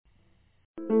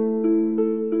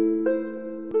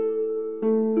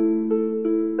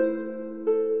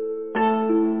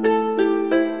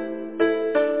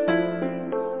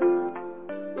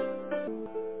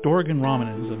Dorgan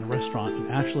Ramen is a restaurant in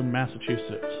Ashland,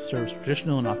 Massachusetts. Serves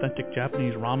traditional and authentic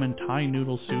Japanese ramen, Thai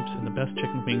noodle soups, and the best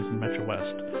chicken wings in Metro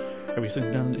West.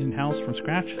 Everything's done in-house from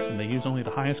scratch, and they use only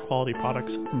the highest quality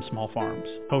products from small farms.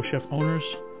 Co-chef owners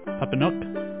Papa Nook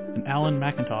and Alan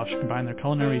McIntosh combine their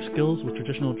culinary skills with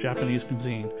traditional Japanese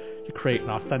cuisine to create an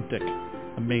authentic,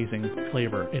 amazing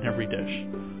flavor in every dish.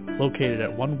 Located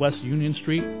at 1 West Union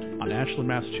Street on Ashland,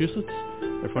 Massachusetts,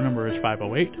 their phone number is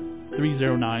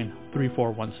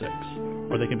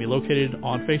 508-309-3416, or they can be located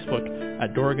on Facebook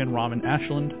at Dorgan Ramen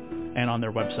Ashland and on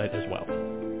their website as well,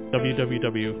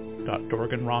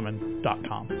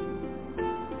 www.dorganramen.com.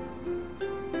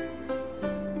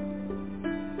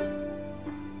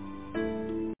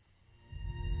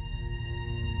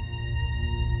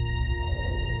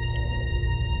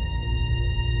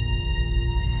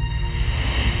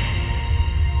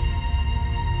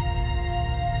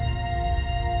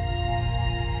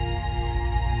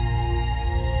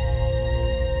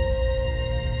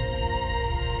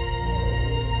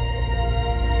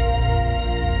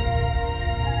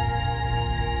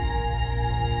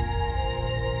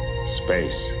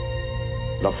 Space,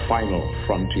 the final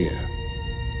frontier.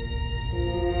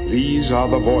 These are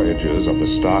the voyages of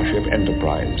the Starship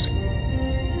Enterprise.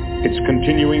 Its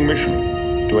continuing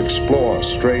mission to explore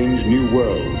strange new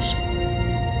worlds,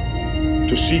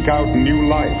 to seek out new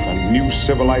life and new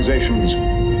civilizations,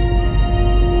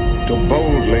 to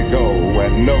boldly go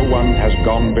where no one has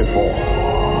gone before.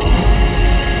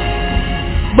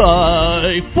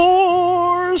 Lifeforce!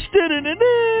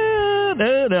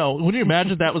 No. Would you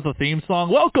imagine that was the theme song?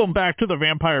 Welcome back to the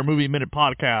Vampire Movie Minute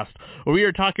Podcast, where we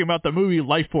are talking about the movie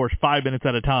Lifeforce 5 minutes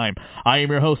at a time. I am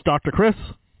your host, Dr. Chris.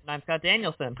 And I'm Scott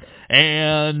Danielson.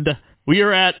 And we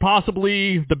are at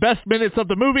possibly the best minutes of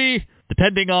the movie,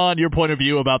 depending on your point of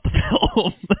view about the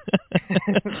film.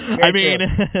 I mean,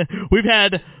 we've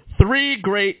had 3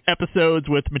 great episodes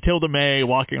with Matilda May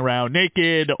walking around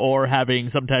naked or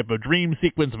having some type of dream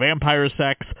sequence vampire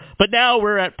sex, but now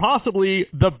we're at possibly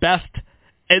the best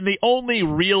and the only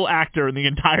real actor in the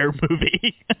entire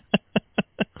movie.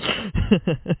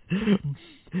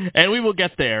 And we will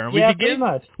get there. Pretty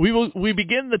much. We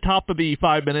begin the top of the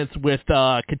 5 minutes with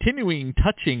continuing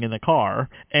touching in the car,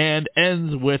 and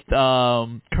ends with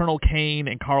Colonel Kane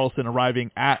and Carlson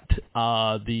arriving at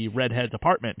the redhead's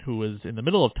apartment, who is in the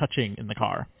middle of touching in the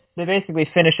car. They basically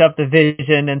finish up the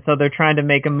vision, and so they're trying to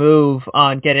make a move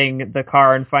on getting the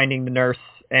car and finding the nurse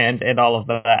and all of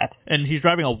that. And he's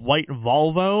driving a white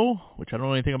Volvo, which I don't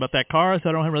know anything about that car, so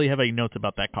I don't really have any notes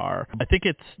about that car. I think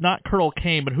it's not Colonel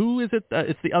Kane, but who is it?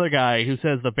 It's the other guy who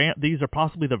says these are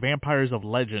possibly the vampires of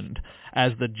legend,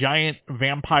 as the giant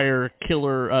vampire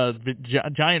killer,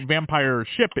 giant vampire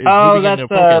ship is moving into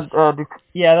focus.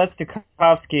 That's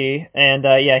Dukovsky, and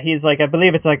he's like, I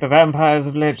believe it's like the vampires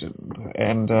of legend,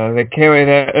 and they carry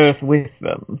their earth with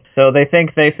them. So they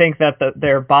think that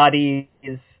their bodies,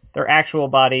 their actual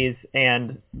bodies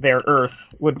and their earth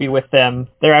would be with them.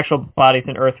 Their actual bodies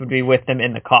and earth would be with them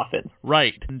in the coffin.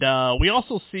 Right. And we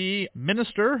also see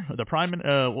Minister, the Prime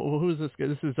Minister, who is this?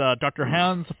 This is Dr.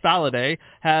 Hans Faladay,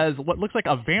 has what looks like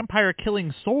a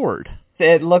vampire-killing sword.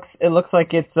 It looks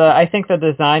like it's, I think the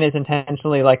design is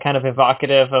intentionally like kind of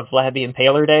evocative of Vlad the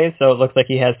Impaler days, so it looks like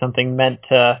he has something meant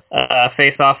to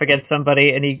face off against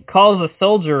somebody, and he calls a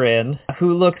soldier in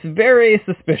who looks very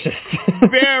suspicious.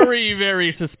 Very,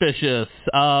 very suspicious.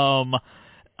 Do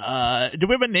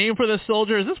we have a name for this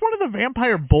soldier? Is this one of the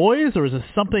vampire boys, or is this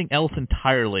something else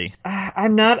entirely?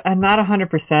 I'm not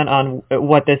 100% on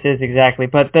what this is exactly,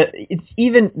 but it's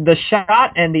even the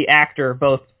shot and the actor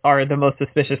both are the most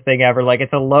suspicious thing ever. Like,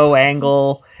 it's a low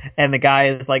angle, and the guy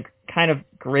is like kind of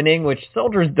grinning, which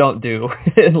soldiers don't do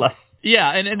unless. Yeah,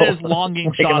 and there's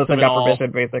longing shots of it all.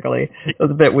 Basically, it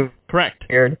was a bit weird. Correct.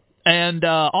 And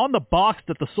on the box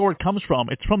that the sword comes from,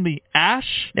 it's from the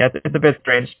Ash... Yeah, it's a bit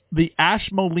strange. The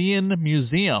Ashmolean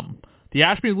Museum. The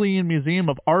Ashmolean Museum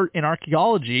of Art and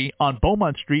Archaeology on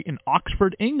Beaumont Street in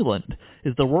Oxford, England,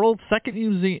 is the world's second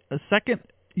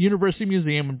university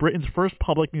museum and Britain's first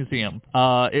public museum.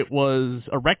 It was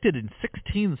erected in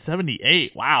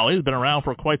 1678. Wow, it has been around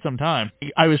for quite some time.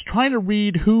 I was trying to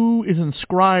read who is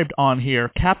inscribed on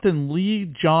here. Captain Lee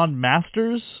John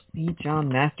Masters. Lee John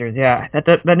Masters, yeah.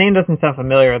 The name doesn't sound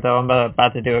familiar, though. I'm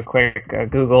about to do a quick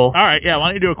Google. All right, yeah, why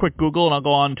don't you do a quick Google, and I'll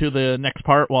go on to the next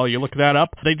part while you look that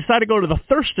up. They decide to go to the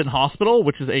Thurston Hospital,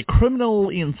 which is a criminal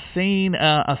insane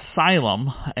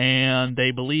asylum, and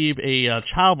they believe a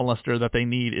child molester that they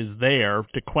need need is there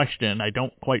to question. I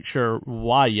don't quite sure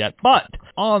why yet. But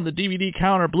on the DVD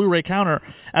counter, Blu-ray counter,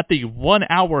 at the 1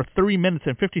 hour, 3 minutes,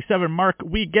 and 57 mark,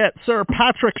 we get Sir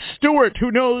Patrick Stewart,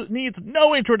 who needs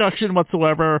no introduction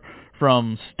whatsoever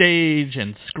from stage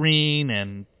and screen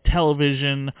and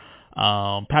television.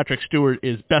 Patrick Stewart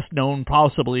is best known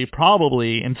probably,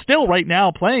 and still right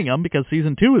now playing him because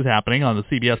season 2 is happening on the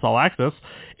CBS All Access,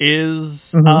 is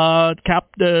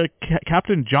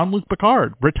Captain Jean-Luc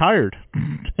Picard, retired.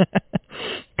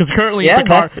 Because currently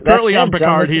on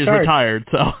Picard, he is retired.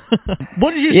 So,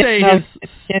 what did you say? Can't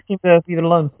seem to leave it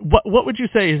alone. What would you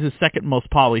say is his second most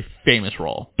probably famous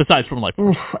role besides from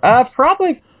Lifeforce?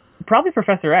 Probably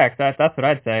Professor X. That's what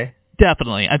I'd say.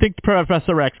 Definitely. I think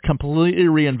Professor X completely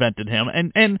reinvented him.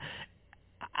 And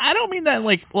I don't mean that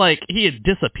like he had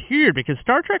disappeared, because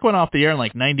Star Trek went off the air in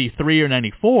like 93 or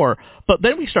 94, but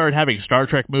then we started having Star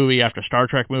Trek movie after Star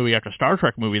Trek movie after Star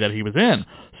Trek movie that he was in.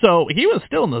 So he was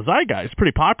still in the zeitgeist,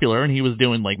 pretty popular, and he was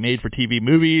doing like made-for-TV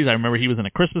movies. I remember he was in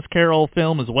a Christmas Carol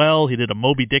film as well. He did a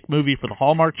Moby Dick movie for the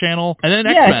Hallmark Channel. And then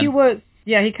X-Men.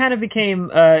 He kind of became,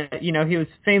 he was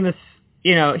famous.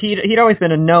 He'd always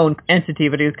been a known entity,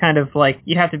 but he was kind of like,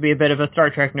 you'd have to be a bit of a Star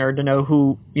Trek nerd to know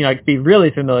who, be really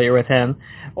familiar with him,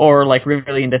 or like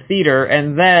really into theater.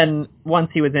 And then once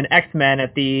he was in X-Men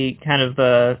at the kind of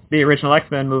the original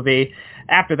X-Men movie,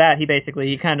 after that,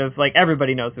 he kind of like,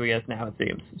 everybody knows who he is now, it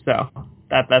seems. So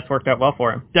that's worked out well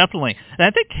for him. Definitely. And I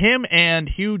think him and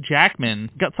Hugh Jackman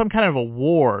got some kind of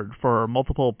award for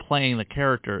multiple playing the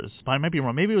characters. But I might be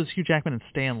wrong. Maybe it was Hugh Jackman and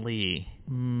Stan Lee.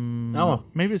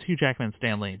 Maybe it was Hugh Jackman and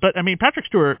Stan Lee. But, I mean, Patrick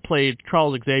Stewart played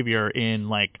Charles Xavier in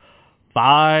like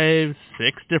 5,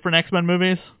 6 different X-Men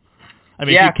movies. I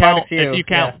mean, if you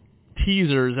count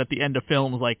teasers at the end of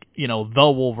films like, the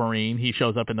Wolverine, he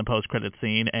shows up in the post-credit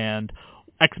scene, and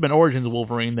X-Men Origins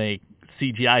Wolverine, they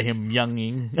CGI him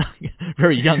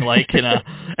very young-like, in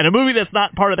a movie that's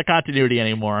not part of the continuity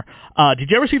anymore. Did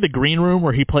you ever see The Green Room,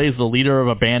 where he plays the leader of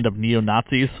a band of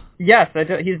neo-Nazis? Yes, I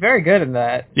do. He's very good in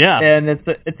that. Yeah, and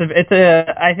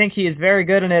I think he is very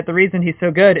good in it. The reason he's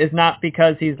so good is not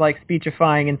because he's like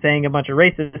speechifying and saying a bunch of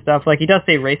racist stuff. Like, he does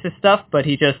say racist stuff, but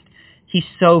he's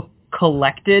so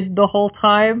collected the whole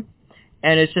time,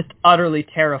 and it's just utterly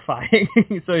terrifying.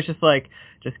 So it's just like,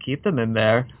 just keep them in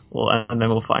there, and then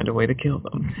we'll find a way to kill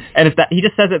them. And it's that he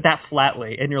just says it that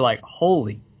flatly, and you're like,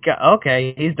 holy God,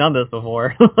 okay, he's done this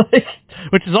before.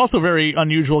 Which is also very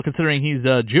unusual considering he's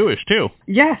Jewish too.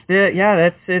 Yes,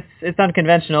 it's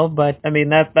unconventional, but I mean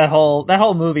that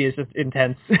whole movie is just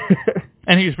intense.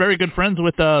 And he's very good friends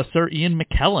with Sir Ian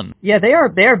McKellen. Yeah, they are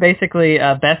basically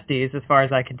besties as far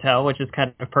as I can tell, which is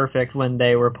kind of perfect when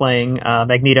they were playing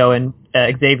Magneto and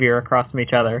Xavier across from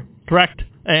each other. Correct.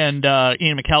 And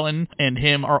Ian McKellen and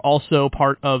him are also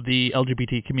part of the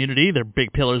LGBT community. They're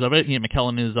big pillars of it. Ian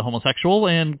McKellen is a homosexual,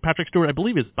 and Patrick Stewart, I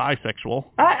believe, is bisexual.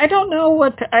 I don't know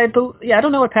what I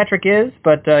don't know what Patrick is,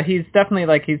 but he's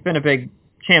definitely he's been a big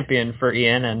champion for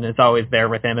Ian, and is always there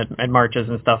with him at marches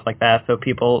and stuff like that. So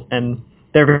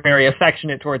they're very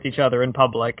affectionate towards each other in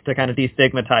public to kind of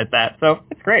destigmatize that. So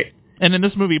it's great. And in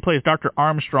this movie, he plays Dr.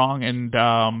 Armstrong, and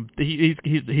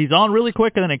he's on really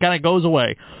quick, and then it kind of goes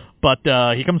away. But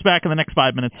he comes back in the next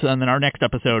 5 minutes, and then our next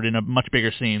episode in a much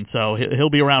bigger scene. So he'll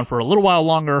be around for a little while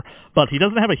longer, but he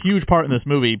doesn't have a huge part in this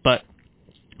movie. But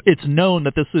it's known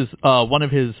that this is one of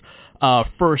his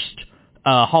first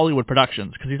Hollywood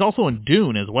productions, because he's also in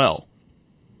Dune as well.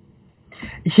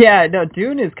 Yeah, no,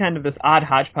 Dune is kind of this odd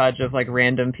hodgepodge of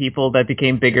random people that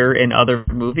became bigger in other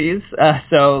movies.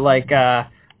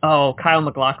 Kyle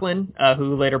MacLachlan,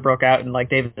 who later broke out in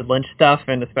David Lynch stuff,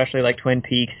 and especially Twin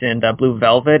Peaks and Blue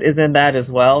Velvet is in that as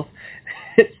well.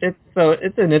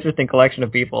 It's an interesting collection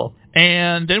of people.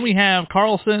 And then we have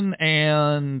Carlson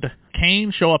and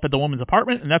Kane show up at the woman's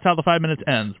apartment, and that's how the 5 minutes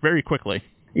ends, very quickly.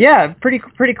 Yeah, pretty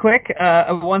quick.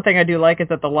 One thing I do like is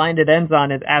that the line it ends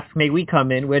on is "Ask May We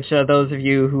Come In," which those of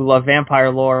you who love vampire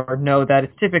lore know that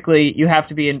it's typically you have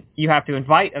to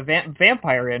invite a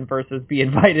vampire in versus be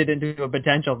invited into a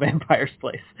potential vampire's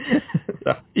place.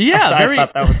 So yeah, I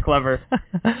thought that was clever.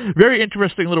 Very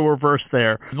interesting little reverse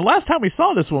there. The last time we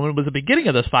saw this woman was the beginning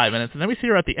of this 5 minutes, and then we see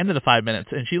her at the end of the 5 minutes,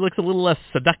 and she looks a little less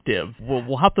seductive.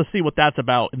 We'll have to see what that's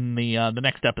about in the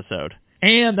next episode.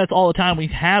 And that's all the time we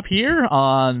have here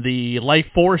on the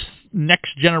Lifeforce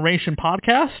Next Generation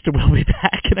podcast. We'll be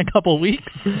back in a couple of weeks.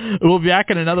 We'll be back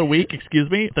in another week,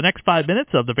 the next 5 minutes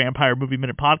of the Vampire Movie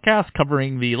Minute podcast,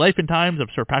 covering the life and times of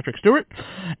Sir Patrick Stewart.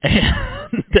 And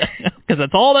because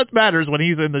that's all that matters when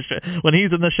he's in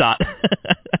the shot.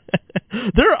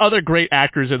 There are other great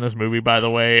actors in this movie, by the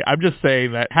way. I'm just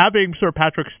saying that having Sir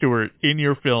Patrick Stewart in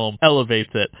your film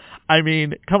elevates it. I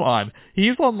mean, come on.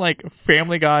 He's on, like,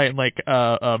 Family Guy and, like,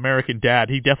 American Dad.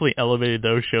 He definitely elevated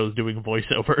those shows doing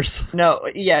voiceovers. No,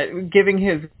 yeah, giving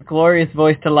his glorious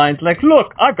voice to lines like,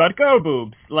 look, I've got girl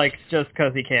boobs, like, just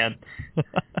because he can.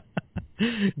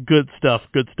 Good stuff,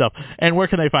 good stuff. And where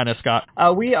can they find us, Scott?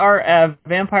 We are at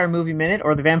Vampire Movie Minute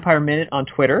or the Vampire Minute on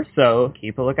Twitter, so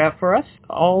keep a lookout for us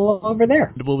all over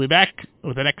there. We'll be back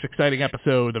with the next exciting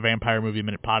episode of the Vampire Movie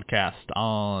Minute podcast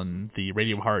on the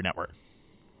Radio Horror Network.